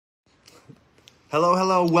Hello,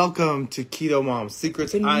 hello. Welcome to KetoMom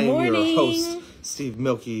Secrets. Good I am morning. your host, Steve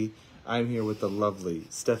Milky. I'm here with the lovely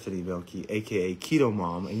Stephanie Milky, a.k.a.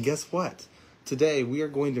 KetoMom. And guess what? Today, we are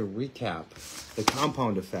going to recap the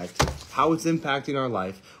compound effect, how it's impacting our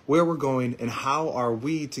life, where we're going, and how are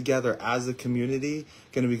we together as a community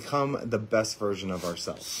going to become the best version of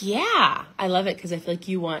ourselves. Yeah, I love it because I feel like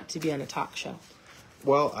you want to be on a talk show.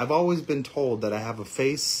 Well, I've always been told that I have a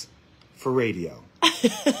face for radio.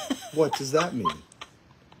 What does that mean? I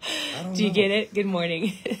don't know. Do you get it? Good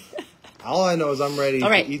morning. All I know is I'm ready All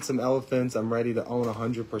right. to eat some elephants. I'm ready to own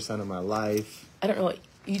 100% of my life. I don't know what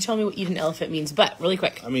you tell me what eat an elephant means, but really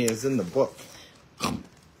quick. I mean, it's in the book.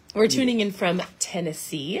 We're tuning in from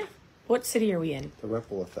Tennessee. What city are we in? The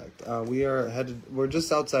ripple effect. We're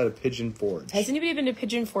just outside of Pigeon Forge. Has anybody been to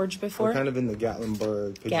Pigeon Forge before? We're kind of in the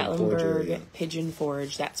Gatlinburg, Pigeon Forge area. Pigeon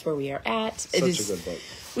Forge. That's where we are at. Such a good book.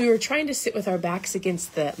 We were trying to sit with our backs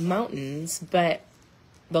against the mountains, but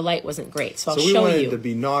the light wasn't great. So I'll show you. So we wanted to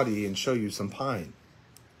be naughty and show you some pine.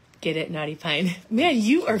 Get it, Naughty Pine. Man,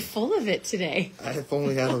 you are full of it today. I've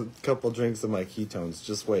only had a couple drinks of my ketones.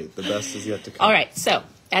 Just wait. The best is yet to come. All right. So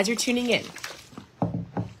as you're tuning in,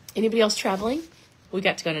 anybody else traveling? We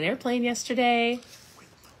got to go on an airplane yesterday.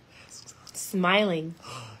 Smiling.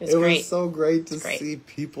 It was so great to see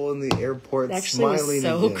people in the airport smiling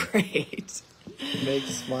again. It was so great. Make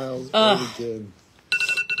smiles great again.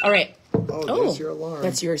 All right. Oh, there's your alarm.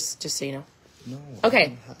 That's yours, just so you know. No, okay. I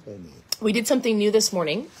don't have any. We did something new this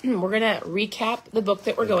morning. We're going to recap the book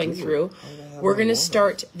that we're going through. We're going to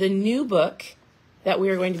start the new book that we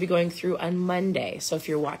are going to be going through on Monday. So if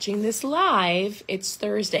you're watching this live, it's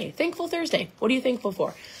Thursday. Thankful Thursday. What are you thankful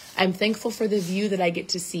for? I'm thankful for the view that I get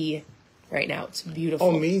to see right now. It's beautiful.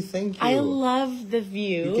 Oh, me? Thank you. I love the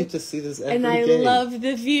view. You get to see this every day. And I love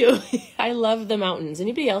the view. I love the mountains.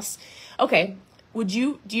 Anybody else? Okay.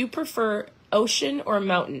 Do you prefer ocean or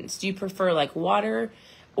mountains? Do you prefer like water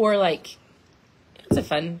or like, it's a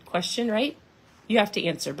fun question, right? You have to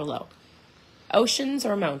answer below. Oceans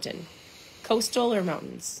or mountain? Coastal or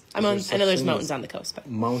mountains? I know there's mountains on the coast, but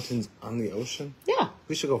mountains on the ocean? Yeah.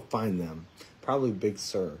 We should go find them. Probably Big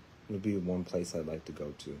Sur would be one place I'd like to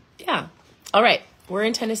go to. Yeah. All right. We're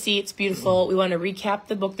in Tennessee. It's beautiful. We want to recap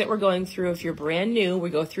the book that we're going through. If you're brand new, we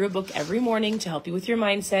go through a book every morning to help you with your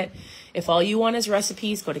mindset. If all you want is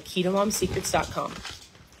recipes, go to KetoMomSecrets.com.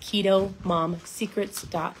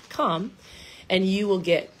 KetoMomSecrets.com. And you will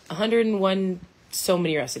get 101 so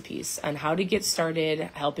many recipes on how to get started,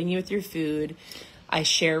 helping you with your food. I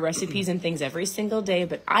share recipes and things every single day,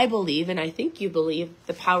 but I believe, and I think you believe,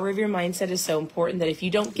 the power of your mindset is so important that if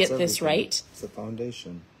you don't get this right, it's the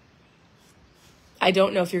foundation. I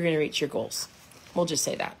don't know if you're going to reach your goals. We'll just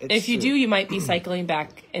say that. If you do, you might be cycling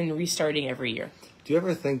back and restarting every year. Do you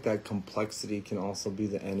ever think that complexity can also be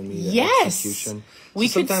the enemy of execution? We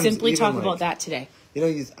could simply talk about that today. You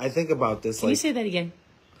know, I think about this. Can you say that again?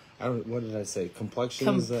 What did I say? Complexity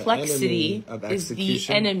is the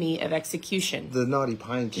enemy of execution. The naughty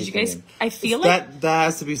pine. Did you guys? I feel like that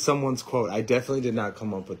has to be someone's quote. I definitely did not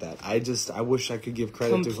come up with that. I wish I could give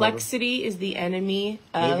credit to complexity is the enemy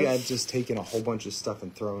of. Maybe I've just taken a whole bunch of stuff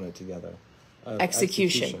and thrown it together.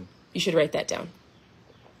 Execution. You should write that down.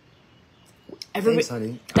 Thanks,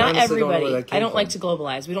 honey. Not everybody. I don't like to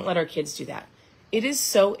globalize. We don't let our kids do that. It is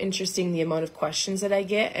so interesting the amount of questions that I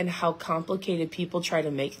get and how complicated people try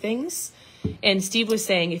to make things. And Steve was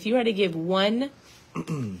saying, if you had to give one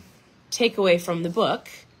takeaway from the book,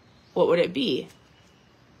 what would it be?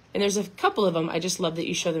 And there's a couple of them. I just love that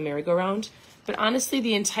you show the merry-go-round. But honestly,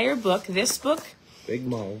 the entire book, this book, Big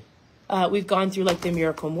Mo. We've gone through like The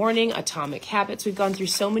Miracle Morning, Atomic Habits. We've gone through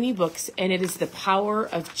so many books, and it is the power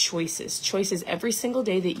of choices. Choices every single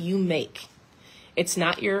day that you make. It's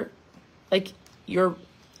not I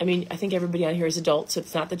think everybody on here is adults, so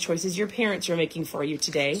it's not the choices your parents are making for you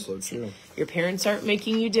today. So true. Your parents aren't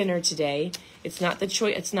making you dinner today. It's not the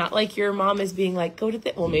choice. It's not like your mom is being like, go to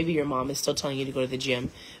the, well, maybe your mom is still telling you to go to the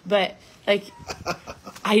gym. But like,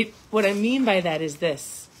 what I mean by that is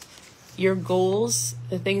this. Your goals,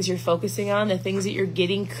 the things you're focusing on, the things that you're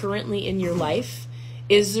getting currently in your life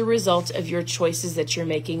is the result of your choices that you're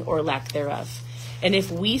making or lack thereof. And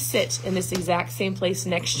if we sit in this exact same place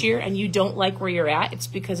next year and you don't like where you're at, it's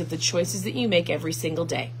because of the choices that you make every single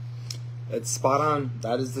day. It's spot on.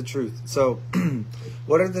 That is the truth. So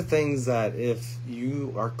what are the things that if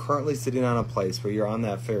you are currently sitting on a place where you're on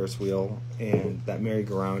that Ferris wheel and that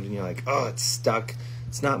merry-go-round and you're like, oh, it's stuck.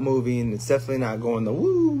 It's not moving. It's definitely not going the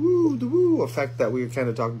the woo effect that we were kind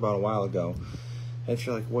of talking about a while ago. And if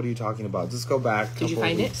you're like, what are you talking about? Just go back. Did you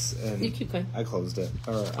find it? And you keep going. I closed it.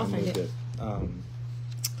 Or I'll I moved find it.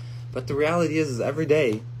 But the reality is every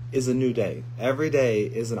day is a new day. Every day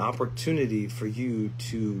is an opportunity for you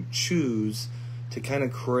to choose to kind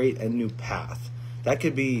of create a new path. That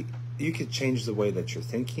could be, you could change the way that you're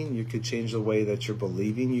thinking, you could change the way that you're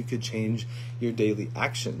believing, you could change your daily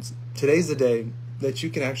actions. Today's the day that you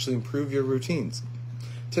can actually improve your routines.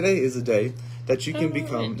 Today is a day that you can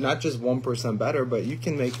become not just 1% better, but you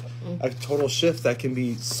can make a total shift that can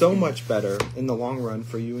be so much better in the long run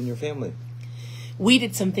for you and your family. We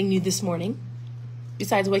did something new this morning,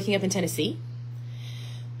 besides waking up in Tennessee.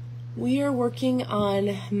 We are working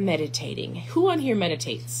on meditating. Who on here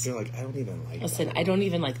meditates? You're like, I don't even like Listen, that. I don't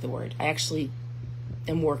even like the word. I actually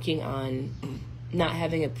am working on not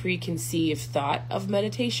having a preconceived thought of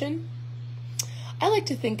meditation. I like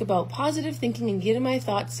to think about positive thinking and getting my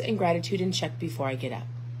thoughts and gratitude in check before I get up.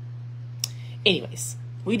 Anyways,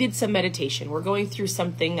 we did some meditation. We're going through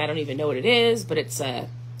something, I don't even know what it is, but it's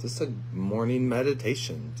just a morning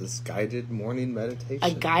meditation. Just guided morning meditation.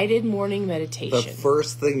 a guided morning meditation. The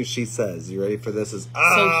first thing she says, you ready for this, is,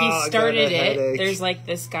 So he started I got a it. headache. There's like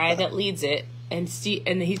this guy that leads it, and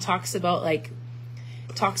he talks about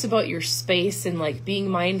your space and like being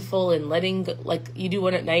mindful and letting, like, you do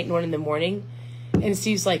one at night and one in the morning. And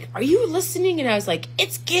Steve's like, "Are you listening?" And I was like,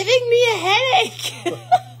 "It's giving me a headache."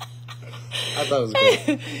 I thought it was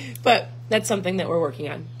good. But that's something that we're working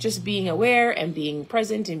on. Just being aware and being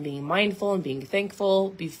present and being mindful and being thankful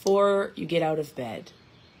before you get out of bed.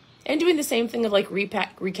 And doing the same thing of like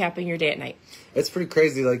recapping your day at night. It's pretty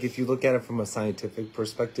crazy, like, if you look at it from a scientific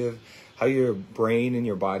perspective, how your brain and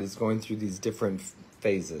your body is going through these different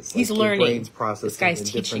phases. He's like learning. Your brain's processing This guy's in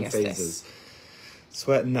teaching different us phases. this.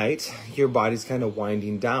 So at night, your body's kind of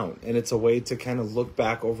winding down, and it's a way to kind of look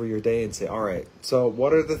back over your day and say, all right, so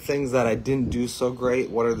what are the things that I didn't do so great?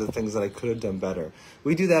 What are the things that I could have done better?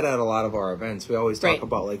 We do that at a lot of our events. We always talk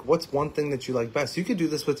about, like, what's one thing that you like best? You could do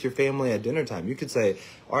this with your family at dinner time. You could say,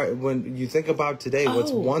 all right, when you think about today,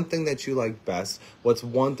 what's one thing that you like best? What's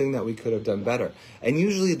one thing that we could have done better? And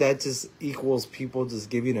usually that just equals people just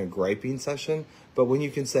giving a griping session. But when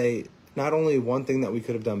you can say not only one thing that we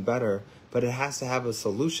could have done better, but it has to have a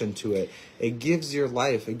solution to it. It gives your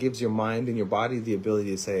life, it gives your mind and your body the ability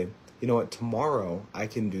to say, you know what, tomorrow I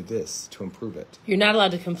can do this to improve it. You're not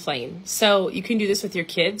allowed to complain. So you can do this with your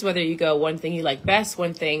kids, whether you go one thing you like best,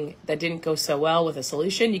 one thing that didn't go so well with a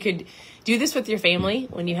solution. You could do this with your family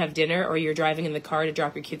when you have dinner, or you're driving in the car to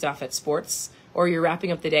drop your kids off at sports, or you're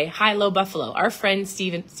wrapping up the day. High-low Buffalo. Our friend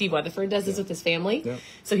Steve Weatherford does this with his family. Yeah.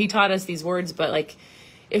 So he taught us these words, but like,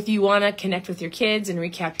 if you want to connect with your kids and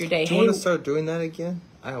recap your day. Do you want to start doing that again?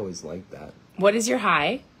 I always like that. What is your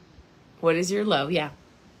high? What is your low? Yeah.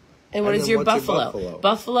 And what is your buffalo?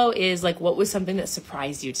 Buffalo is like, what was something that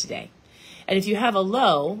surprised you today? And if you have a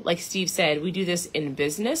low, like Steve said, we do this in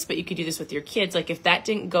business, but you could do this with your kids. Like, if that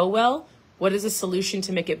didn't go well, what is a solution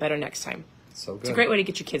to make it better next time? So good. It's a great way to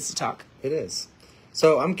get your kids to talk. It is.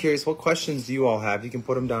 So I'm curious, what questions do you all have? You can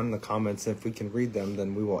put them down in the comments, and if we can read them,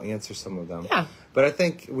 then we will answer some of them. Yeah. But I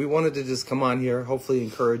think we wanted to just come on here, hopefully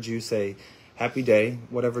encourage you, say happy day,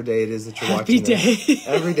 whatever day it is that you're watching this.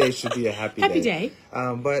 Every day should be a happy day. Happy day.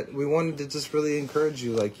 But we wanted to just really encourage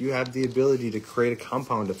you, like, you have the ability to create a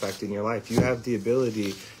compound effect in your life. You have the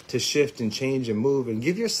ability to shift and change and move, and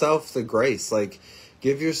give yourself the grace, like,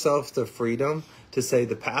 give yourself the freedom to say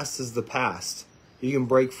the past is the past. You can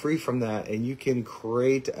break free from that, and you can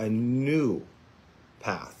create a new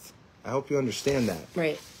path. I hope you understand that.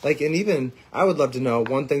 Right. Like, and even, I would love to know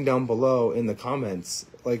one thing down below in the comments.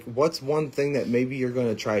 Like, what's one thing that maybe you're going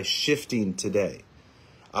to try shifting today?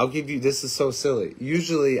 I'll give you, this is so silly.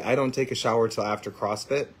 Usually, I don't take a shower till after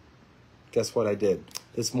CrossFit. Guess what I did?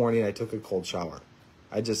 This morning, I took a cold shower.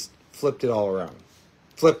 I just flipped it all around.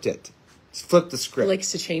 Flipped it. Just flipped the script. He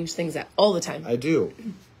likes to change things up all the time. I do.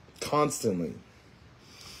 Constantly.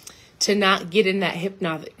 To not get in that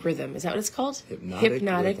hypnotic rhythm. Is that what it's called?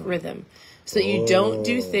 Hypnotic rhythm. So that you don't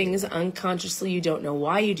do things unconsciously. You don't know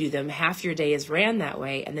why you do them. Half your day is ran that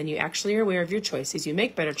way. And then you actually are aware of your choices. You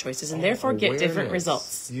make better choices and therefore get different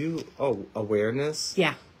results. Awareness?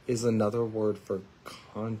 Yeah. Is another word for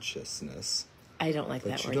consciousness. I don't like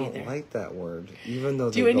that word either. But you don't like that word, even though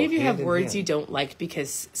do any of you have words you don't like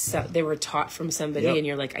because they were taught from somebody and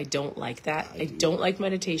you're like, I don't like that. I don't like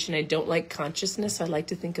meditation. I don't like consciousness. I like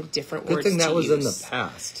to think of different words to use. Good thing that was in the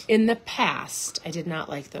past. In the past, I did not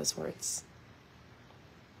like those words.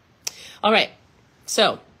 All right.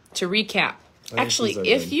 So, to recap. Actually,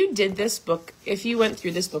 if you did this book, if you went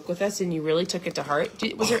through this book with us and you really took it to heart,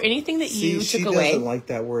 was there anything that you took away? She doesn't like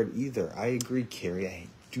that word either. I agree, Carrie. I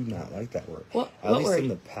do not like that word. At least in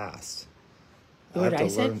the past. The word I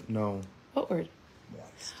said? No. What word?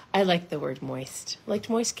 Moist. I like the word moist. I liked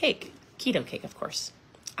moist cake. Keto cake, of course.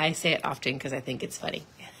 I say it often because I think it's funny.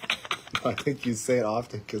 I think you say it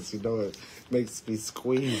often because it makes me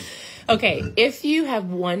squeeze. Okay, if you have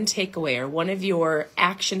one takeaway or one of your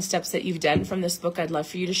action steps that you've done from this book, I'd love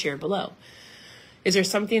for you to share below. Is there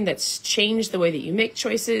something that's changed the way that you make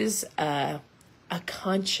choices, a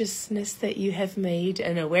consciousness that you have made,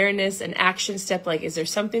 an awareness, an action step? Like, is there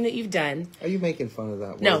something that you've done? Are you making fun of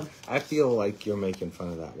that word? No. I feel like you're making fun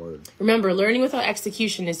of that word. Remember, learning without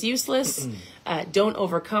execution is useless. Don't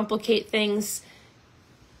overcomplicate things.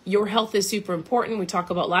 Your health is super important. We talk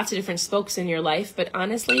about lots of different spokes in your life, but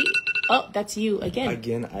honestly, oh, that's you again.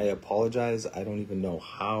 Again, I apologize. I don't even know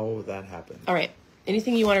how that happened. All right.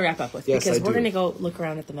 Anything you want to wrap up with? Yes, because I we're do. going to go look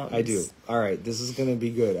around at the mountains. I do. All right, this is going to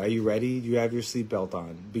be good. Are you ready? Do you have your seatbelt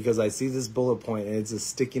on? Because I see this bullet point and it's just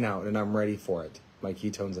sticking out and I'm ready for it. My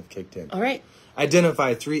ketones have kicked in. All right.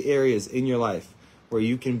 Identify 3 areas in your life where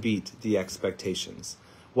you can beat the expectations.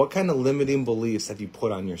 What kind of limiting beliefs have you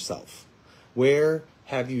put on yourself? Where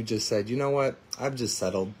have you just said, you know what? I've just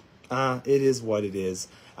settled. It is what it is.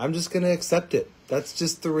 I'm just going to accept it. That's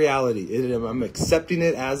just the reality. I'm accepting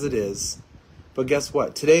it as it is. But guess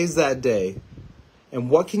what? Today's that day. And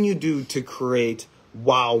what can you do to create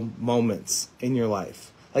wow moments in your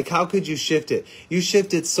life? Like, how could you shift it? You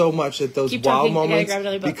shift it so much that those Keep wow talking. I gotta moments grab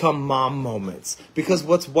another book. become mom moments. Because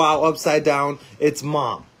what's wow upside down? It's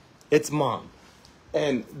mom. It's mom.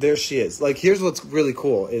 And there she is. Like, here's what's really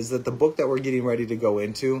cool is that the book that we're getting ready to go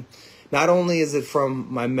into, not only is it from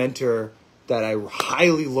my mentor that I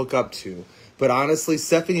highly look up to, but honestly,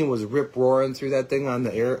 Stephanie was rip-roaring through that thing on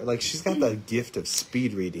the air. Like, she's got the gift of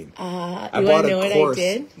speed reading. I bought a course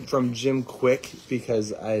from Jim Quick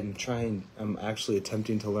because I'm actually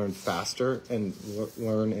attempting to learn faster and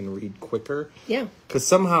learn and read quicker. Yeah. Because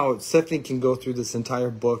somehow Stephanie can go through this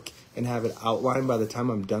entire book and have it outlined by the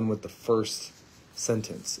time I'm done with the first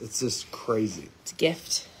sentence. It's just crazy. It's a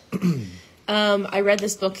gift. I read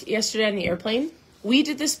this book yesterday on the airplane. We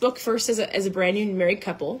did this book first as a brand new married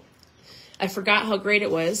couple. I forgot how great it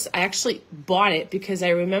was. I actually bought it because I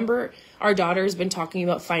remember our daughter has been talking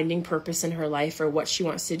about finding purpose in her life or what she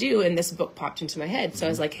wants to do, and this book popped into my head. So I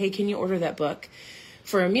was like, hey, can you order that book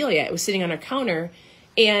for Amelia? It was sitting on our counter,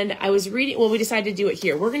 and I was reading. Well, we decided to do it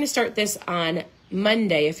here. We're going to start this on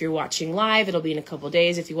Monday. If you're watching live, it'll be in a couple of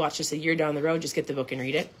days. If you watch this a year down the road, just get the book and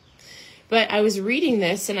read it. But I was reading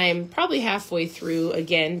this, and I'm probably halfway through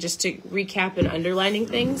again, just to recap and underlining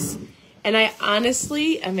things. And I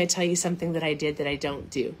honestly, I'm going to tell you something that I did that I don't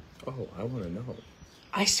do. Oh, I want to know.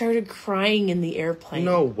 I started crying in the airplane.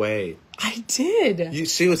 No way. I did.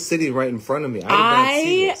 She was sitting right in front of me. I did not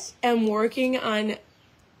see this. I am working on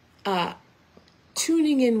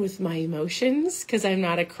tuning in with my emotions because I'm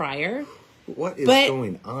not a crier. What is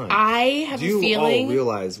going on? I have a feeling. Do you all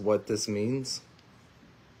realize what this means?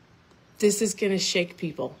 This is going to shake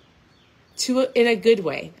people. In a good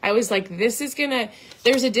way. I was like, there's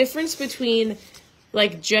a difference between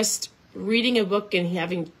like just reading a book and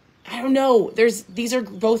having, I don't know, these are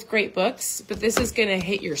both great books, but this is going to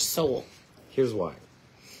hit your soul. Here's why.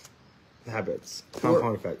 Habits.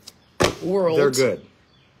 Compound effect. World. They're good.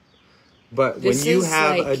 But when you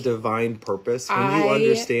have a divine purpose, when you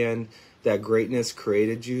understand that greatness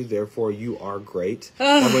created you, therefore you are great,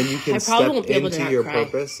 and when you can step into your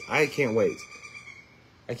purpose, I can't wait.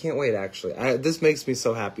 I can't wait, actually. This makes me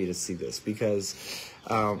so happy to see this because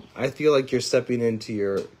I feel like you're stepping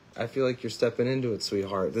into it,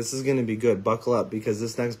 sweetheart. This is going to be good. Buckle up because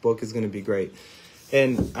this next book is going to be great.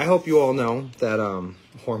 And I hope you all know that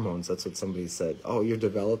hormones, that's what somebody said. Oh, you're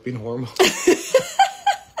developing hormones?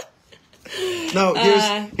 No,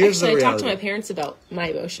 here's the reality. I talked to my parents about my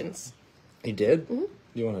emotions. You did? Mm-hmm.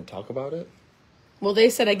 You want to talk about it? Well,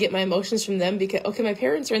 they said I get my emotions from them because, okay, my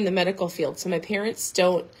parents are in the medical field, so my parents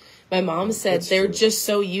don't, my mom said they're just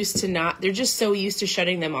so used to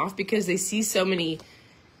shutting them off because they see so many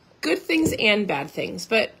good things and bad things.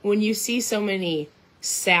 But when you see so many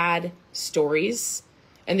sad stories,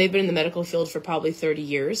 and they've been in the medical field for probably 30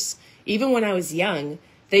 years, even when I was young,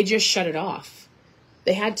 they just shut it off.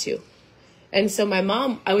 They had to. And so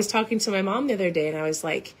I was talking to my mom the other day, and I was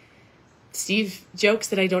like, Steve jokes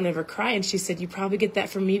that I don't ever cry. And she said, you probably get that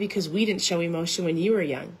from me because we didn't show emotion when you were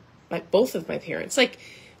young. Like both of my parents. Like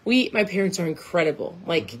my parents are incredible.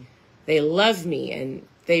 Like they love me. And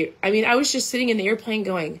I was just sitting in the airplane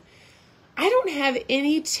going, I don't have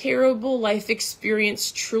any terrible life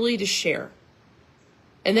experience truly to share.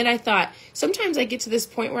 And then I thought, sometimes I get to this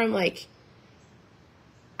point where I'm like,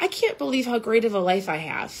 I can't believe how great of a life I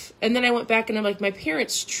have. And then I went back and I'm like, my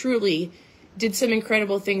parents truly did some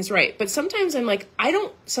incredible things right. But sometimes I'm like,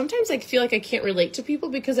 sometimes I feel like I can't relate to people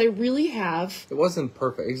because I really have. It wasn't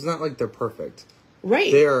perfect. It's not like they're perfect.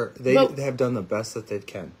 Right. They have done the best that they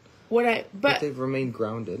can. But they've remained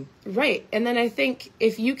grounded. Right. And then I think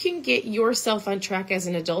if you can get yourself on track as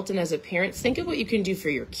an adult and as a parent, think of what you can do for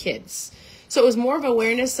your kids. So it was more of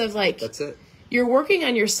awareness of like, that's it. You're working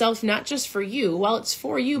on yourself, not just for you. Well, it's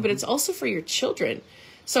for you, but it's also for your children.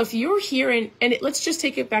 So if you're here let's just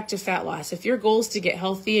take it back to fat loss. If your goal is to get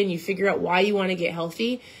healthy and you figure out why you want to get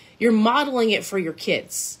healthy, you're modeling it for your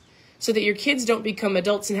kids so that your kids don't become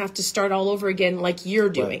adults and have to start all over again like you're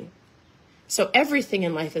doing. Right. So everything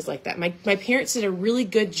in life is like that. My parents did a really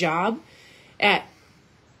good job at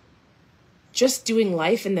just doing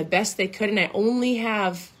life and the best they could. And I only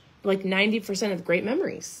have like 90% of great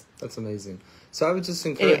memories. That's amazing. So I would just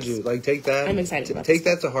encourage you, like, take that. I'm excited about take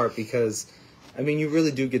that to heart because, I mean, you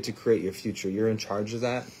really do get to create your future. You're in charge of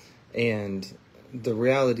that. And the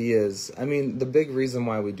reality is, I mean, the big reason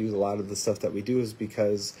why we do a lot of the stuff that we do is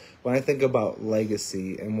because when I think about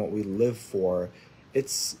legacy and what we live for,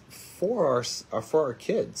 it's for our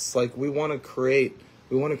kids. Like, we want to create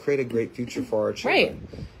a great future for our children.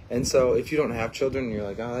 Right. And so if you don't have children and you're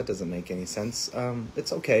like, oh, that doesn't make any sense,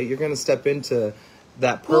 it's okay. You're going to step into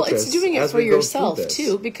that purpose. Well, it's doing it for yourself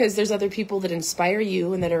too, because there's other people that inspire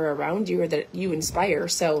you and that are around you or that you inspire.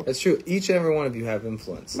 So it's true. Each and every one of you have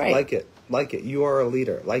influence. Right. Like it. You are a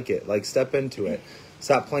leader. Like it. Like, step into it.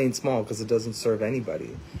 Stop playing small because it doesn't serve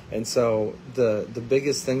anybody. And so the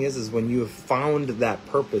biggest thing is when you have found that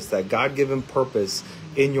purpose, that God-given purpose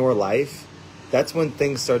in your life, that's when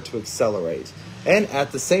things start to accelerate. And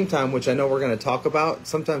at the same time, which I know we're going to talk about,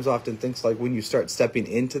 sometimes often things like when you start stepping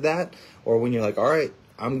into that, or when you're like, all right,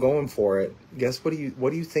 I'm going for it. Guess what do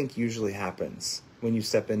you think usually happens when you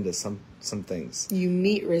step into some things? You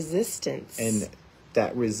meet resistance. And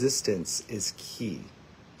that resistance is key.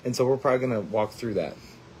 And so we're probably going to walk through that.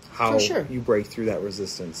 How you break through that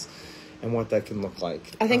resistance and what that can look like.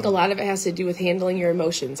 I think a lot of it has to do with handling your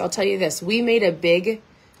emotions. I'll tell you this. We made a big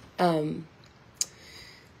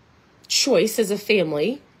choice as a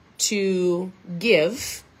family to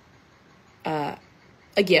give a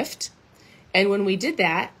gift. And when we did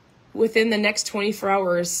that, within the next 24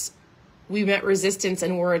 hours, we met resistance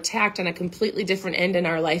and were attacked on a completely different end in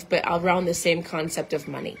our life, but around the same concept of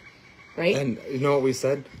money. Right? And you know what we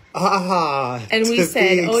said? And we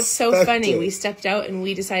said, oh, it's so funny. We stepped out and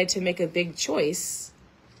we decided to make a big choice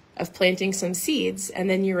of planting some seeds, and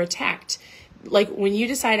then you're attacked. Like, when you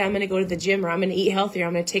decide I'm going to go to the gym or I'm going to eat healthier,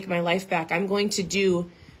 I'm going to take my life back, I'm going to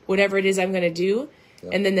do whatever it is I'm going to do.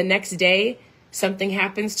 Yep. And then the next day, something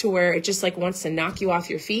happens to where it just like wants to knock you off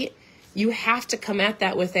your feet. You have to come at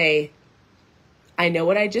that with I know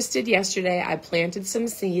what I just did yesterday. I planted some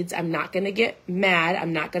seeds. I'm not going to get mad.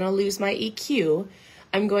 I'm not going to lose my EQ.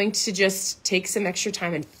 I'm going to just take some extra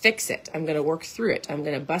time and fix it. I'm going to work through it. I'm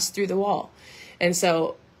going to bust through the wall. And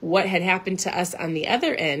so what had happened to us on the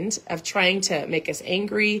other end of trying to make us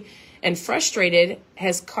angry and frustrated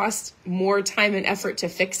has cost more time and effort to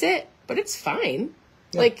fix it, but it's fine.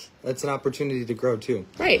 Yeah, that's an opportunity to grow too.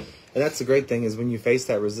 Right. And that's the great thing is when you face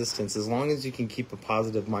that resistance, as long as you can keep a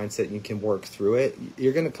positive mindset and you can work through it,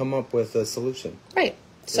 you're going to come up with a solution. Right.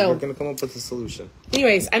 So you're going to come up with a solution.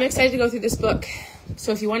 Anyways, I'm excited to go through this book.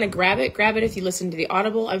 So if you want to grab it if you listen to the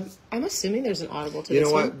Audible. I'm assuming there's an Audible to this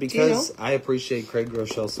one. You know what? Because I appreciate Craig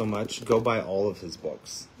Groeschel so much, go buy all of his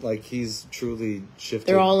books. Like, he's truly shifted.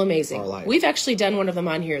 They're all amazing. Our life. We've actually done one of them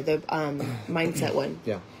on here, the mindset one.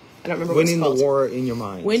 Yeah. I don't remember Winning what it's the War in Your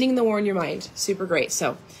Mind. Winning the War in Your Mind. Super great.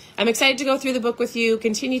 So I'm excited to go through the book with you.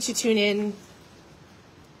 Continue to tune in.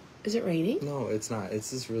 Is it raining? No, it's not.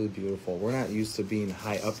 It's just really beautiful. We're not used to being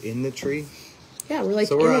high up in the tree. Yeah, we're like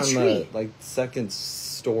so we're in on a tree. The second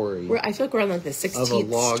story. I feel like we're on like the 16th of a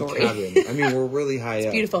log story. cabin. I mean, we're really high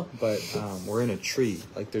up. Beautiful. But we're in a tree.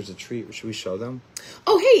 Like, there's a tree. Should we show them?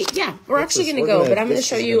 Oh, hey, yeah. We're actually going to go, but I'm going to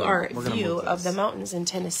show you our view of the mountains in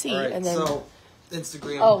Tennessee. All right, and then, so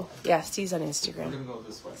Instagram. Oh, yeah, Steve's on Instagram. We're going to go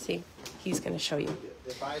this way. See, he's going to show you.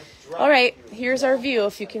 All right, here's our view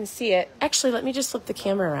if you can see it. Actually, let me just flip the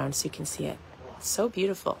camera around so you can see it. It's so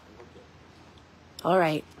beautiful. All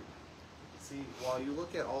right. See, while you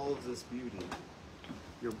look at all of this beauty,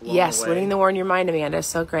 you're blown Yes, away. Winning the War in Your Mind, Amanda.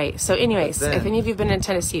 So great. So anyways, if any of you have been in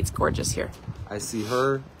Tennessee, it's gorgeous here. I see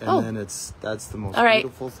her, and then that's the most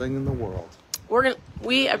beautiful thing in the world.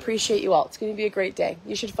 We appreciate you all. It's going to be a great day.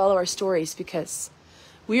 You should follow our stories because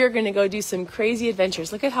we are going to go do some crazy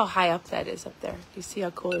adventures. Look at how high up that is up there. You see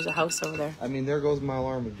how cool? There's a house over there. I mean, there goes my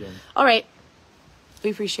alarm again. All right.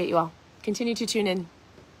 We appreciate you all. Continue to tune in.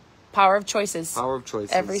 Power of Choices. Power of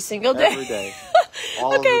Choices. Every single day. Every day.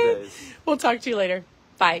 All of the days. We'll talk to you later.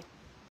 Bye.